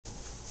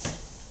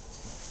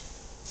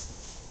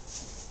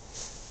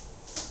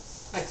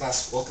Hi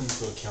class, welcome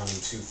to Accounting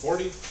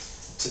 240.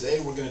 Today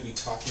we're going to be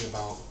talking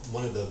about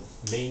one of the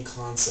main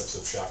concepts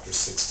of Chapter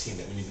 16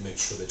 that we need to make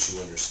sure that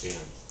you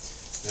understand.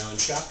 Now in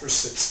Chapter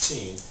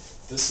 16,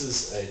 this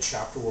is a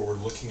chapter where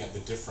we're looking at the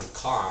different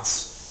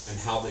costs and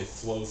how they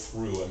flow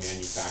through a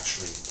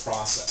manufacturing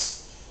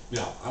process.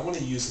 Now I want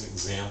to use an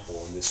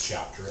example in this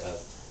chapter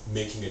of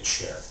making a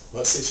chair.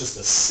 Let's say it's just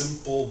a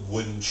simple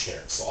wooden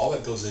chair. So all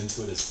that goes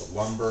into it is the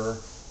lumber,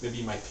 maybe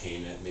you might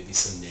paint it, maybe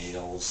some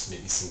nails,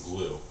 maybe some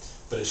glue.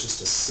 But it's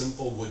just a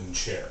simple wooden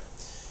chair.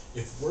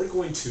 If we're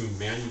going to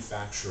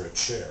manufacture a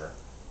chair,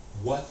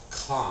 what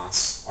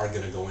costs are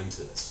going to go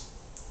into this?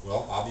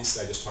 Well,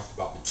 obviously I just talked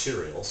about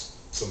materials,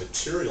 so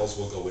materials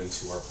will go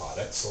into our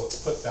product. So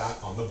let's put that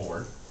on the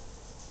board.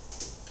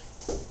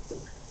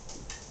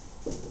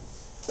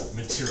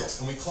 Materials,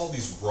 and we call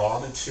these raw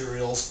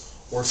materials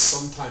or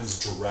sometimes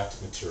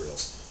direct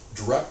materials.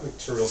 Direct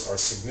materials are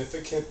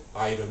significant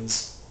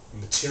items,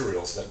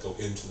 materials that go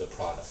into the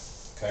product.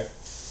 Okay?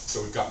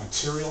 So we've got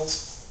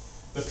materials.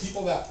 The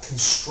people that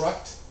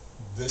construct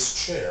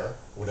this chair,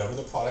 whatever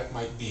the product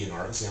might be, in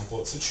our example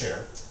it's a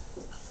chair,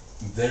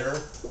 their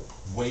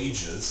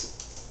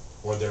wages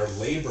or their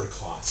labor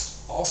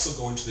cost also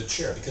go into the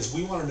chair, because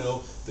we want to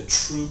know the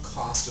true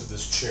cost of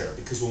this chair.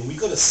 Because when we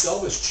go to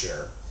sell this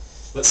chair,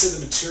 let's say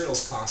the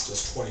materials cost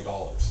us $20.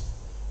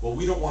 Well,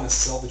 we don't want to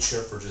sell the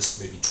chair for just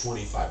maybe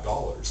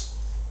 $25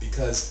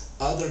 because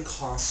other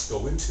costs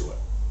go into it.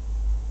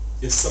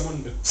 If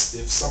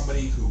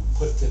somebody who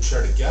put the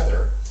chair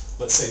together,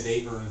 let's say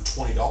they earn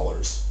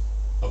 $20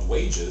 of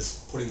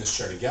wages putting this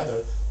chair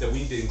together, then we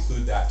need to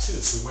include that too.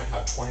 So we might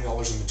have $20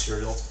 of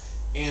materials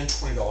and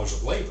 $20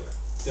 of labor.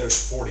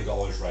 There's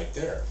 $40 right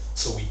there.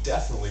 So we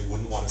definitely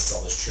wouldn't want to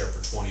sell this chair for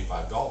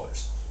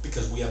 $25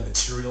 because we have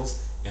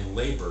materials and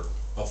labor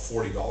of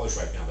 $40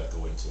 right now that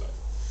go into it.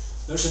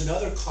 There's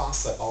another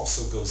cost that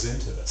also goes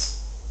into this.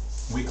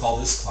 We call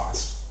this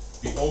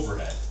cost the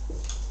overhead.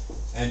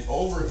 And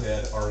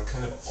overhead are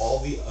kind of all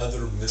the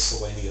other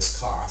miscellaneous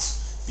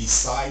costs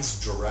besides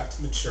direct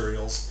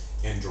materials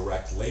and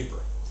direct labor.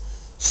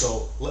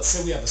 So let's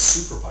say we have a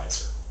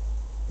supervisor.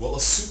 Well, a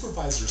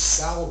supervisor's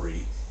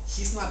salary,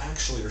 he's not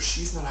actually or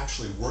she's not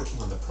actually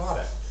working on the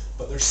product,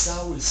 but their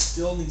salary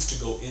still needs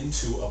to go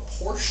into a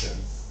portion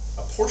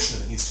of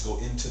it needs to go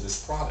into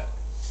this product.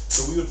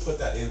 So we would put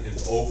that in an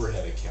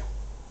overhead account.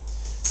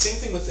 Same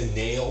thing with the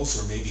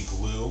nails or maybe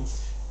glue.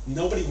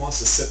 Nobody wants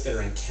to sit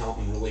there and count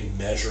and really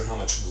measure how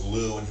much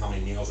glue and how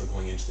many nails are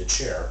going into the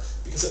chair,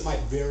 because it might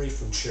vary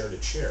from chair to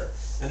chair,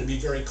 and it'd be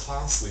very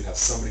costly to have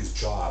somebody's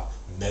job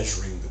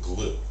measuring the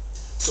glue.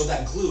 So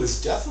that glue is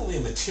definitely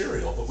a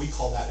material, but we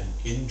call that an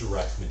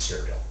indirect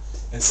material.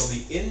 And so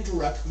the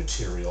indirect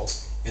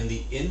materials and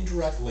the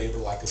indirect labor,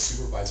 like a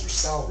supervisor's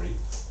salary,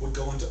 would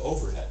go into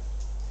overhead.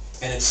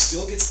 And it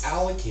still gets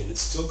allocated, it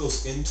still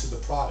goes into the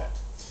product.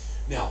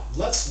 Now,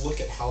 let's look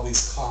at how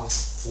these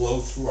costs flow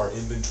through our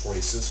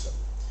inventory system.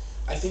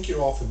 I think you're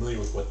all familiar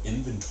with what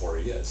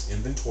inventory is.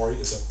 Inventory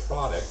is a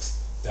product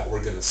that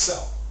we're going to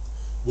sell.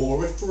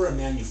 Well, if we're a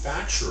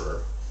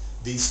manufacturer,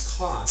 these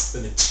costs,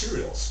 the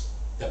materials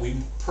that we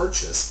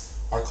purchase,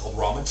 are called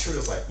raw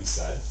materials, like we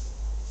said.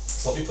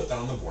 So let me put that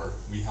on the board.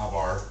 We have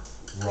our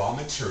raw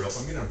materials.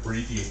 I'm going to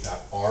abbreviate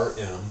that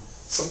RM.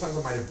 Sometimes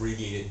I might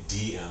abbreviate it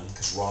DM,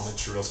 because raw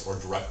materials or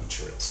direct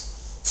materials.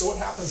 So what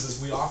happens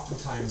is we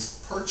oftentimes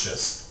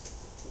purchase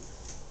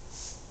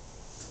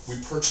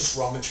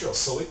raw materials.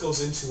 So it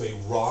goes into a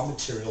raw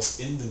materials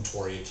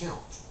inventory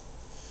account.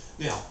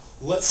 Now,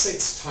 let's say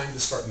it's time to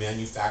start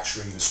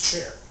manufacturing this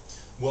chair.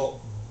 Well,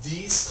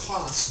 these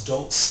costs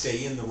don't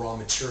stay in the raw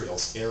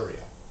materials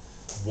area.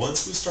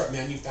 Once we start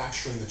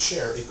manufacturing the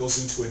chair, it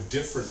goes into a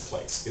different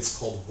place. It's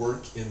called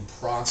work in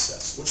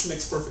process, which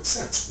makes perfect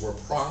sense. We're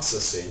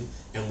processing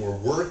and we're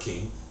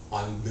working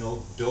on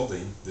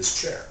building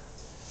this chair.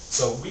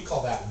 So we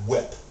call that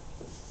WIP,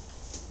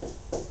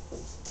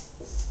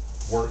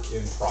 work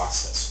in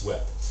process,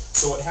 WIP.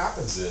 So what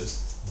happens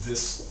is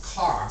this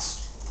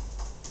cost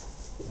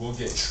will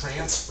get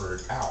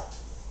transferred out.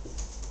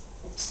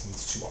 Oops,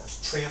 needs 2 R's.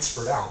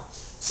 Transferred out.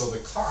 So the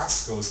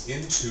cost goes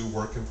into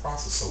work in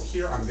process. So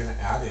here I'm going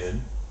to add in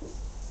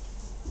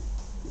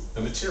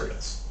the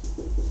materials.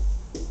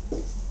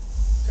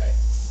 Okay.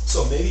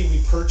 So maybe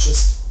we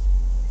purchased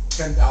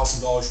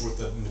 $10,000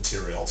 worth of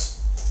materials.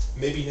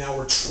 Maybe now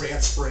we're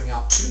transferring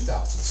out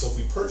 2,000. So if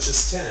we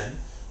purchased 10,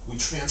 we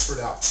transferred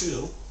out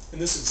 2. In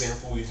this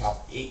example, we'd have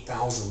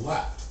 8,000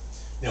 left.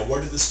 Now,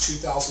 where did this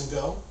 2,000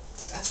 go?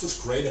 That's what's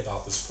great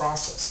about this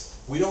process.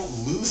 We don't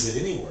lose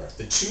it anywhere.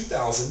 The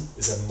 2,000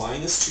 is a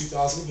minus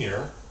 2,000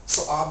 here,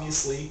 so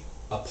obviously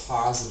a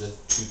positive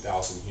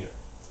 2,000 here.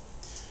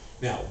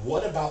 Now,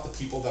 what about the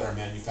people that are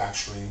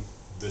manufacturing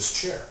this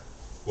chair?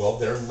 Well,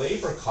 their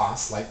labor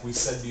costs, like we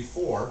said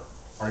before,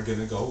 are going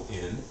to go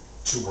in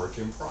to work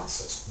in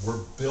process.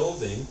 We're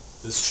building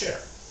this chair.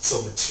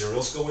 So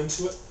materials go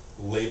into it,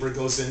 labor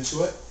goes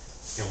into it,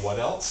 and what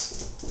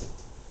else?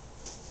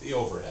 The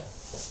overhead.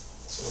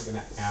 So we're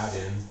going to add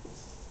in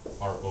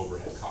our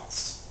overhead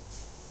costs.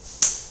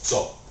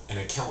 So An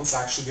accountant's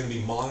actually going to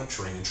be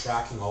monitoring and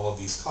tracking all of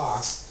these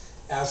costs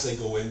as they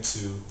go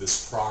into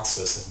this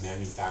process of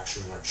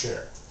manufacturing our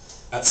chair.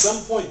 At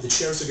some point, the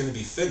chairs are going to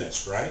be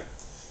finished, right?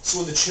 So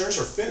when the chairs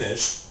are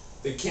finished,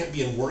 they can't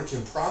be in work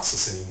in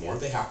process anymore.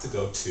 They have to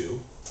go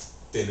to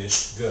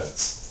finished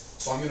goods.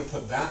 So I'm going to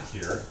put that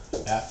here,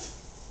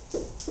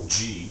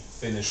 FG,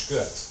 finished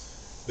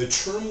goods. The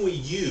term we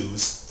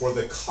use for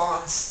the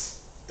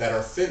costs that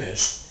are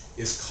finished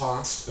is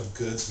cost of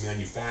goods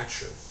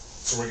manufactured.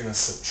 So we're going to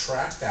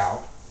subtract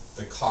out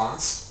the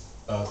cost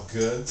of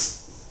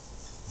goods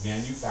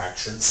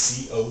manufactured,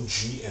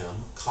 COGM,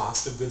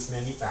 cost of goods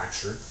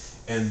manufactured,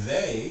 and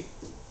they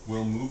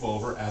will move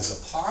over as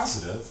a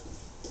positive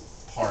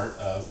part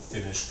of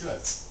finished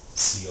goods,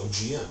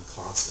 COGM,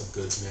 cost of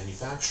goods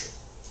manufactured.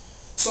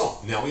 So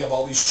now we have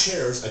all these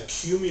chairs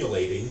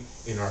accumulating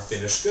in our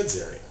finished goods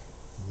area.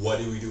 What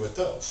do we do with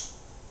those?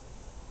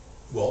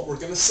 Well, we're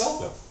going to sell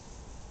them.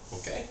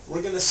 Okay?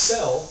 We're going to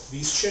sell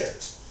these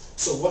chairs.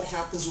 So what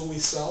happens when we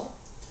sell?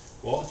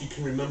 Well, if you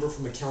can remember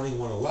from Accounting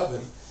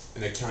 111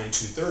 and Accounting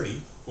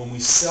 230, when we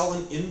sell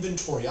an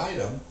inventory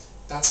item,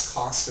 that's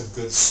cost of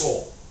goods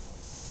sold.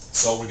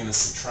 So we're going to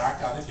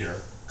subtract out of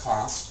here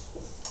cost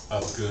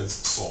of goods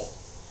sold.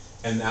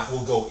 And that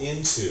will go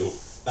into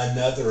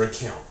another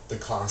account, the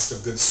cost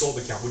of goods sold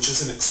account, which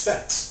is an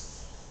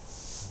expense.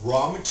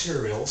 Raw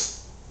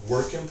materials,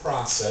 work in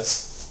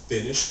process,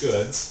 finished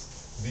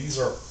goods, these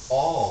are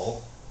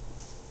all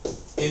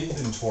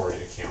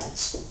inventory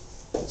accounts,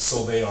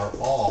 so they are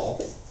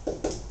all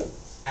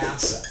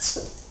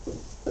assets.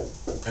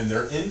 And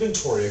they're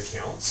inventory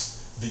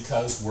accounts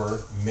because we're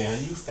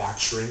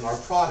manufacturing our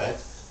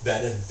product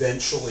that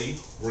eventually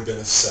we're going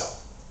to sell.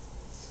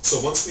 So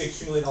once we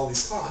accumulate all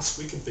these costs,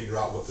 we can figure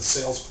out what the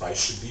sales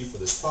price should be for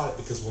this product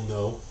because we'll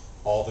know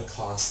all the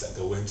costs that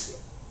go into it.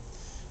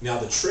 Now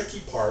the tricky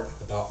part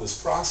about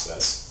this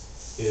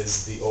process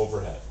is the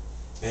overhead.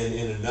 And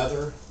in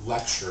another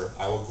lecture,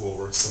 I will go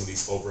over some of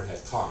these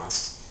overhead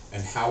costs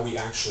and how we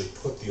actually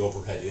put the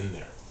overhead in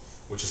there,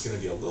 which is going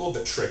to be a little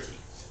bit tricky.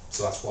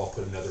 So that's why I'll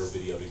put another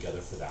video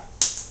together for that.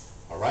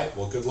 All right,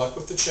 well, good luck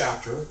with the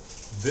chapter.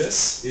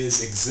 This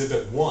is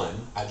Exhibit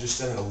 1. I've just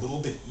done it a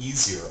little bit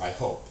easier, I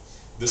hope.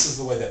 This is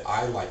the way that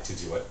I like to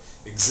do it.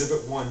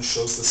 Exhibit 1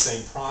 shows the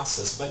same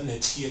process, but in a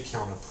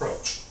T-account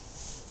approach.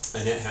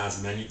 And it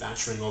has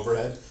manufacturing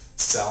overhead,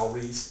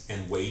 salaries,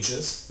 and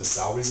wages. The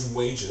salaries and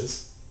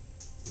wages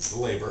is the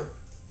labor,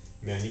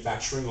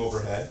 manufacturing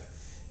overhead,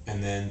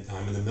 and then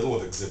I'm in the middle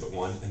of Exhibit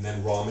 1, and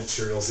then raw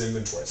materials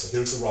inventory. So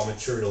here's the raw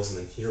materials, and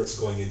then here it's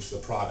going into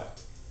the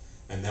product.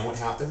 And then what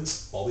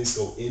happens? All these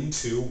go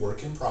into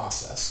work in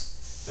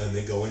process, and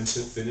they go into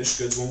finished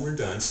goods when we're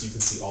done, so you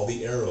can see all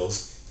the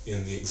arrows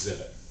in the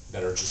exhibit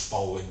that are just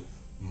following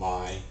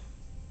my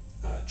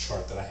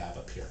chart that I have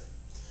up here.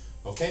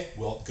 Okay,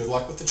 well, good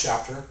luck with the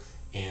chapter,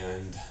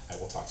 and I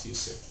will talk to you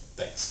soon.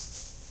 Thanks.